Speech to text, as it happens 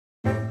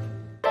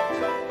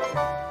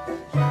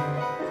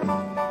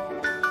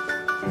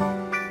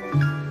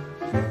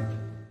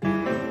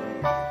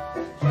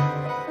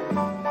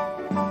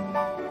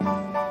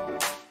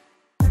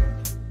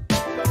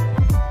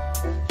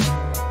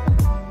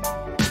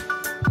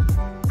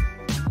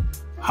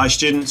Hi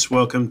students,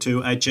 welcome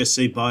to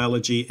HSC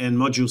Biology and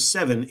Module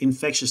 7,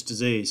 Infectious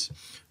Disease.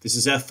 This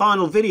is our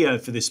final video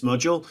for this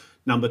module,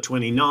 number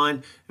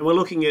 29, and we're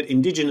looking at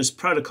Indigenous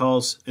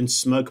protocols and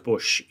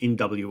Smokebush in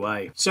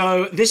WA.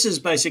 So this is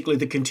basically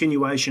the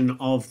continuation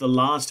of the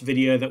last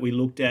video that we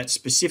looked at,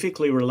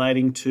 specifically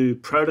relating to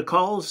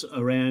protocols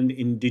around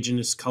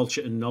Indigenous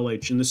culture and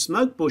knowledge. And the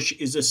Smokebush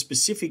is a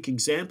specific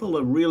example,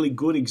 a really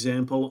good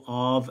example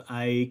of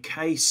a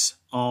case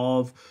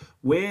of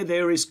where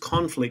there is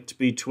conflict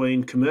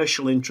between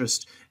commercial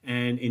interest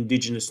and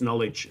Indigenous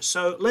knowledge.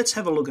 So let's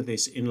have a look at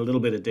this in a little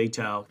bit of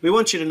detail. We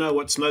want you to know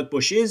what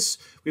Smokebush is.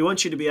 We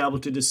want you to be able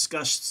to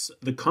discuss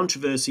the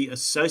controversy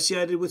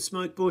associated with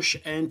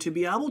Smokebush and to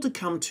be able to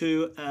come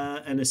to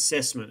an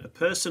assessment, a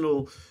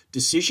personal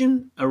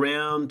decision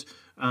around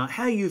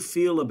how you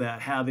feel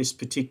about how this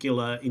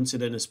particular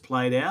incident has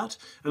played out.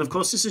 And of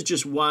course, this is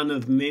just one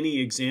of many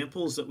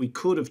examples that we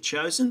could have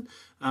chosen,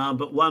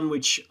 but one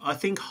which I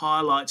think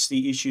highlights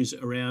the issues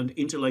around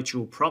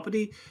intellectual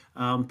property,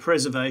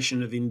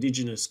 preservation of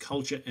Indigenous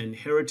culture and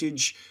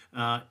heritage,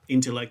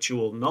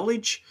 intellectual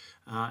knowledge,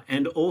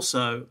 and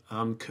also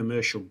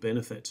commercial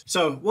benefit.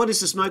 So what is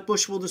the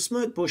Smokebush? Well, the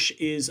Smokebush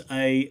is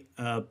a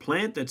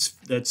plant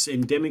that's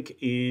endemic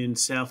in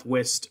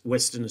southwest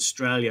Western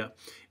Australia.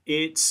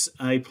 It's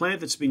a plant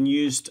that's been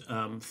used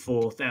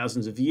for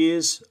thousands of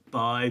years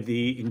by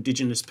the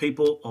Indigenous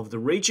people of the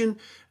region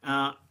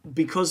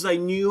because they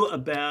knew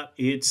about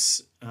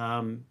its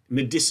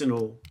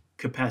medicinal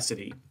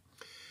capacity.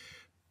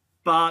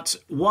 But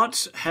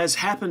what has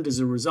happened as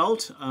a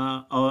result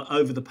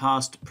over the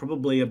past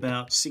probably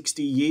about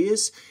 60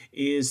 years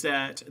is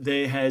that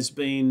there has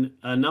been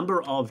a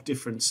number of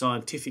different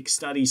scientific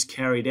studies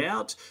carried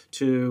out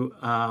to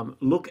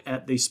look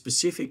at the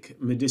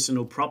specific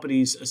medicinal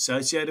properties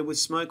associated with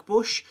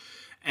Smokebush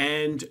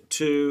and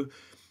to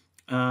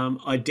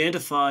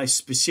identify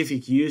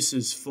specific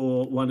uses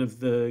for one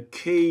of the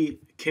key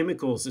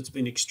chemicals that's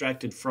been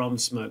extracted from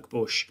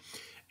Smokebush.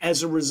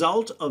 As a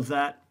result of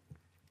that,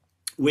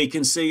 we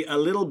can see a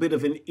little bit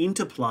of an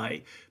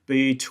interplay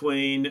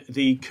between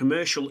the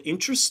commercial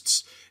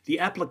interests, the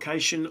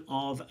application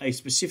of a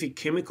specific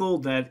chemical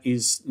that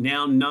is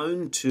now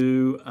known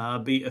to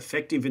be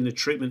effective in the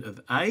treatment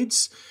of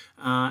AIDS,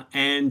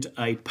 and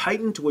a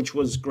patent which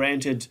was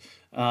granted,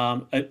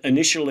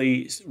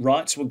 initially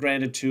rights were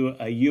granted to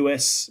a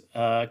US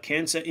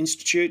cancer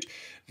institute.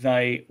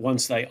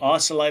 Once they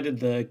isolated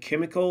the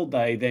chemical,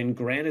 they then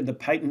granted the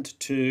patent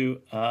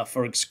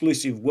for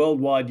exclusive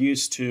worldwide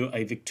use to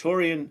a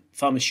Victorian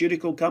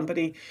pharmaceutical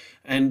company.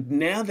 And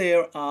now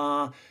there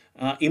are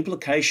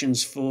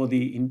implications for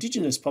the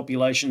Indigenous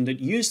population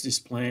that use this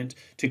plant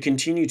to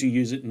continue to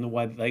use it in the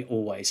way that they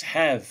always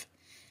have.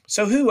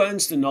 So who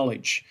owns the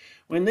knowledge?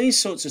 When these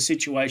sorts of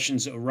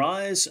situations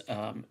arise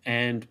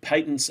and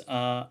patents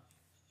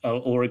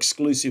or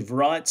exclusive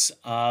rights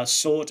are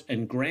sought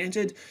and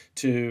granted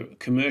to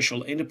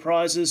commercial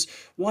enterprises,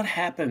 what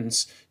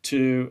happens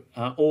to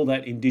all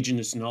that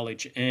Indigenous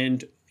knowledge?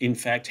 And in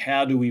fact,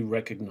 how do we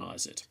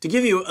recognise it? To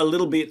give you a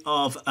little bit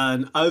of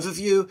an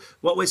overview,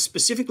 what we're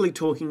specifically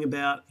talking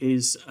about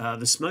is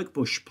the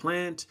Smokebush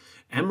plant,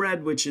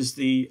 Amrad, which is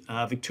the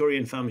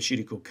Victorian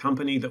pharmaceutical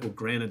company that were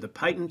granted the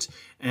patent,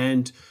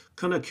 and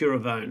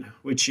Conacuravone,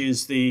 which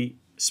is the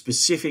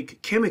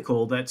specific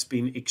chemical that's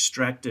been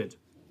extracted.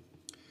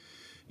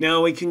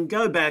 Now we can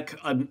go back,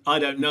 I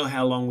don't know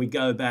how long we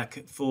go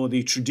back for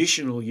the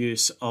traditional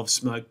use of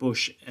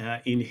Smokebush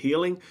in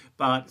healing,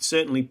 but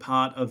certainly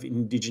part of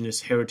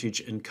Indigenous heritage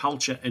and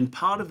culture and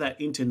part of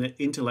that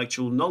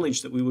intellectual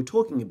knowledge that we were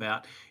talking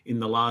about in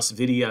the last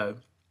video.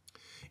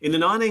 In the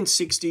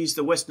 1960s,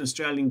 the Western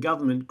Australian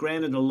government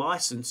granted a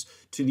license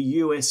to the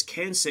US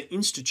Cancer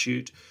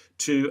Institute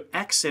to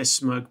access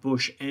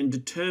Smokebush and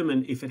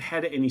determine if it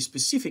had any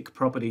specific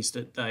properties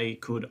that they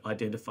could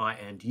identify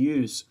and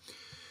use.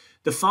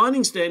 The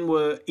findings then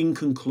were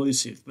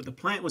inconclusive, but the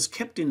plant was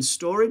kept in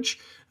storage,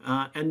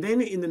 and then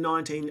in the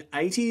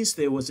 1980s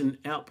there was an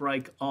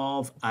outbreak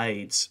of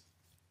AIDS.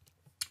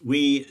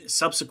 We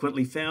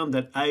subsequently found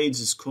that AIDS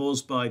is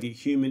caused by the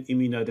human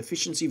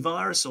immunodeficiency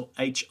virus, or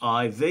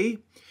HIV,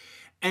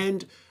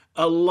 and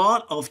a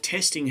lot of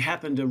testing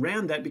happened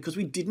around that because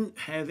we didn't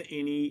have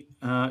any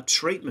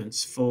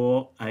treatments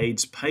for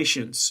AIDS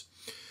patients.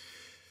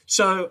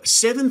 So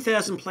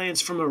 7,000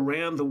 plants from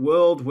around the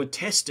world were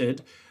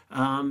tested,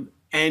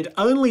 and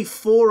only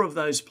 4 of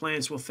those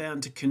plants were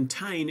found to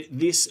contain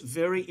this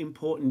very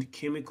important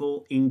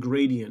chemical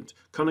ingredient,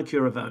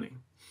 Conacuravone.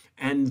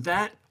 And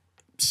that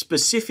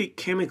specific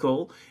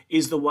chemical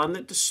is the one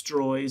that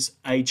destroys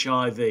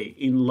HIV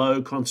in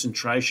low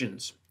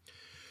concentrations.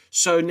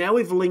 So now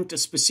we've linked a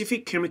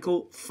specific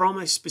chemical from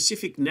a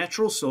specific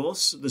natural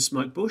source, the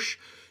Smokebush,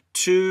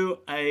 to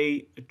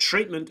a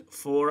treatment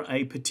for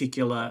a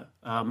particular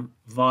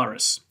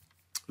virus,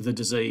 the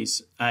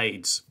disease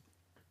AIDS.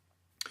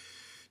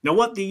 Now,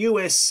 what the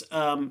US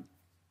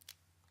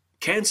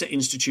Cancer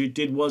Institute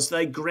did was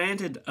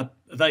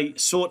they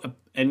sought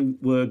and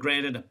were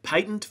granted a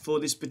patent for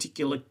this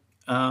particular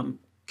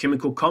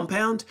chemical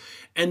compound,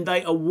 and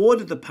they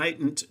awarded the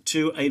patent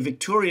to a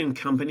Victorian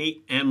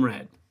company,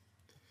 Amrad.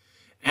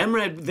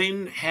 Amrad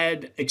then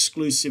had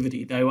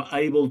exclusivity. They were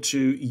able to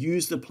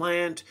use the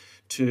plant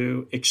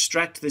to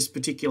extract this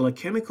particular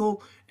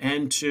chemical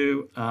and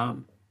to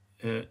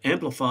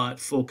amplify it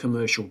for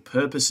commercial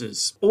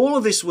purposes. All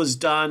of this was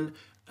done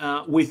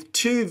with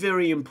two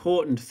very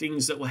important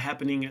things that were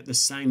happening at the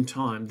same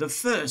time. The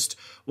first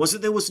was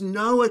that there was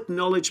no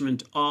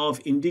acknowledgement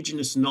of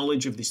Indigenous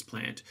knowledge of this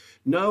plant,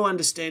 no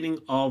understanding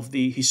of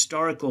the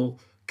historical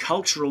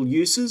cultural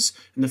uses,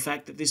 and the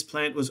fact that this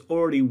plant was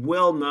already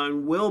well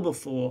known well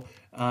before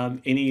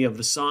any of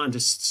the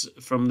scientists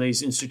from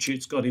these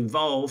institutes got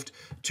involved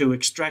to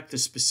extract the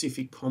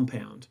specific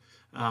compound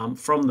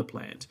from the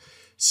plant.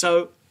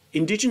 So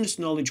Indigenous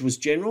knowledge was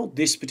general.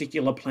 This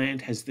particular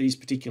plant has these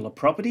particular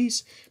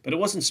properties, but it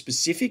wasn't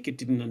specific. It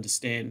didn't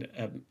understand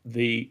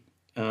the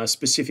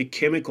specific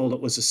chemical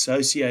that was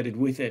associated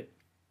with it.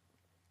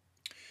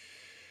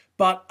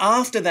 But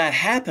after that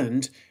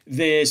happened,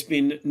 there's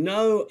been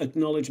no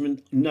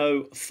acknowledgement,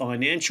 no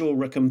financial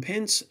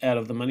recompense out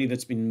of the money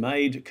that's been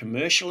made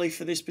commercially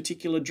for this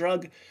particular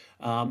drug,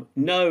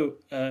 no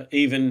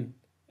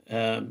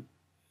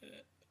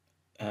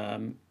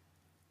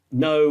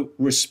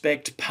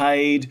respect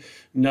paid,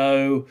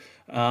 no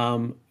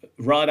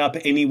write-up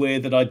anywhere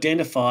that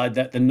identified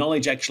that the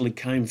knowledge actually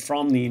came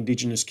from the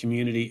Indigenous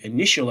community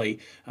initially,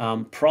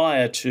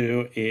 prior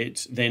to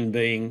it then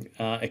being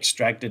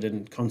extracted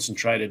and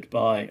concentrated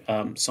by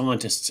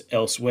scientists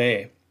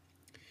elsewhere.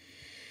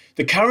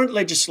 The current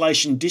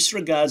legislation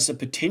disregards the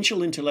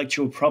potential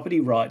intellectual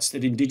property rights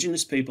that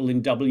Indigenous people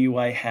in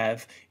WA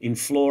have in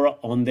flora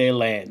on their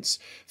lands.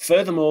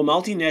 Furthermore,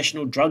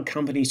 multinational drug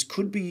companies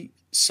could be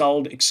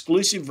sold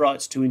exclusive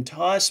rights to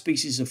entire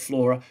species of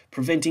flora,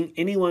 preventing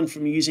anyone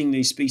from using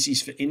these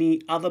species for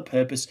any other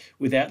purpose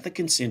without the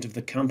consent of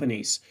the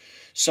companies.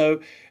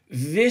 So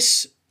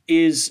this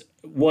is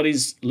what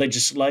is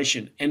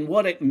legislation, and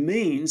what it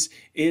means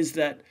is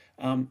that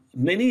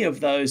many of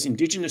those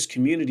Indigenous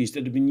communities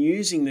that have been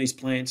using these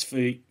plants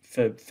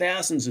for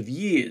thousands of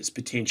years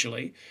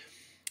potentially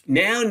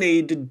now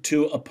needed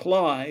to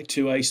apply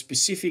to a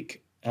specific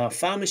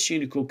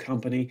pharmaceutical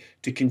company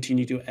to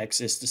continue to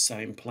access the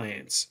same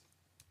plants.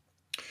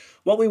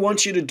 What we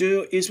want you to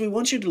do is we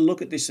want you to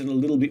look at this in a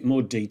little bit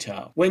more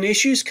detail. When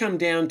issues come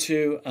down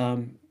to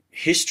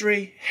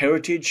history,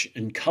 heritage,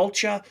 and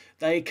culture,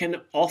 they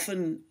can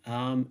often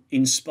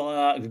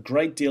inspire a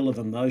great deal of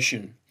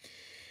emotion.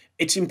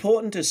 It's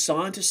important as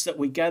scientists that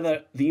we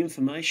gather the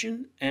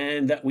information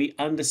and that we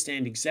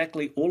understand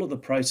exactly all of the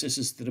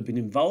processes that have been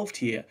involved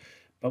here,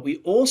 but we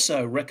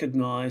also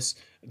recognise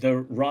the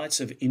rights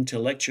of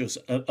individuals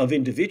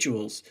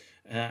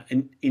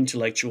and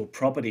intellectual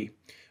property.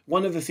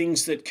 One of the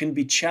things that can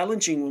be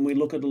challenging when we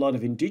look at a lot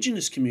of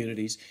Indigenous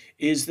communities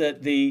is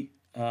that the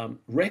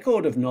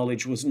record of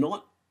knowledge was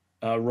not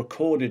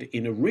recorded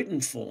in a written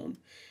form,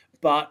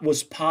 but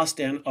was passed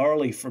down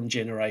orally from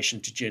generation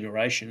to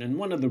generation. And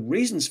one of the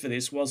reasons for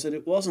this was that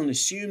it wasn't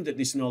assumed that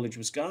this knowledge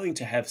was going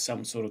to have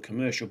some sort of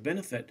commercial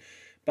benefit,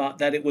 but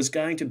that it was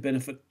going to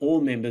benefit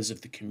all members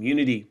of the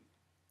community.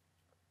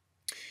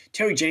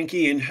 Terry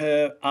Jenke, in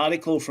her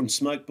article From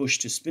Smokebush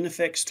to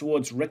Spinifex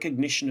Towards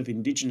Recognition of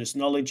Indigenous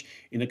Knowledge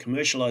in the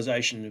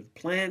Commercialisation of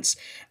Plants,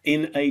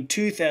 in a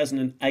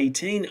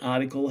 2018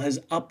 article has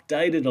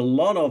updated a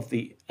lot of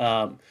the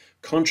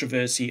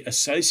controversy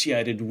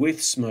associated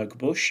with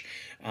Smokebush,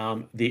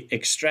 the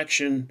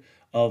extraction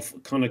of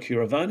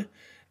Conocuravona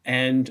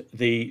and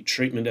the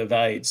treatment of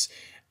AIDS,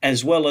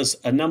 as well as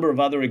a number of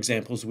other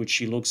examples which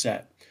she looks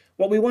at.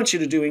 What we want you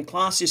to do in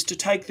class is to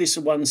take this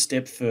one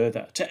step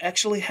further, to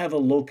actually have a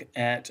look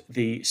at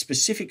the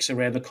specifics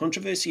around the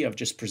controversy. I've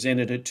just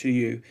presented it to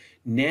you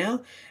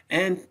now,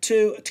 and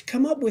to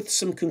come up with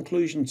some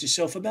conclusions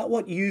yourself about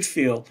what you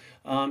feel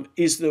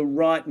is the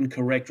right and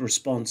correct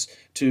response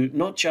to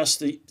not just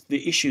the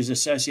issues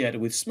associated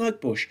with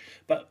Smokebush,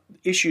 but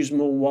issues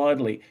more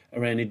widely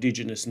around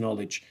Indigenous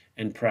knowledge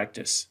and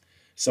practice.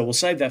 So we'll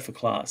save that for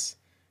class.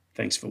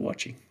 Thanks for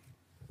watching.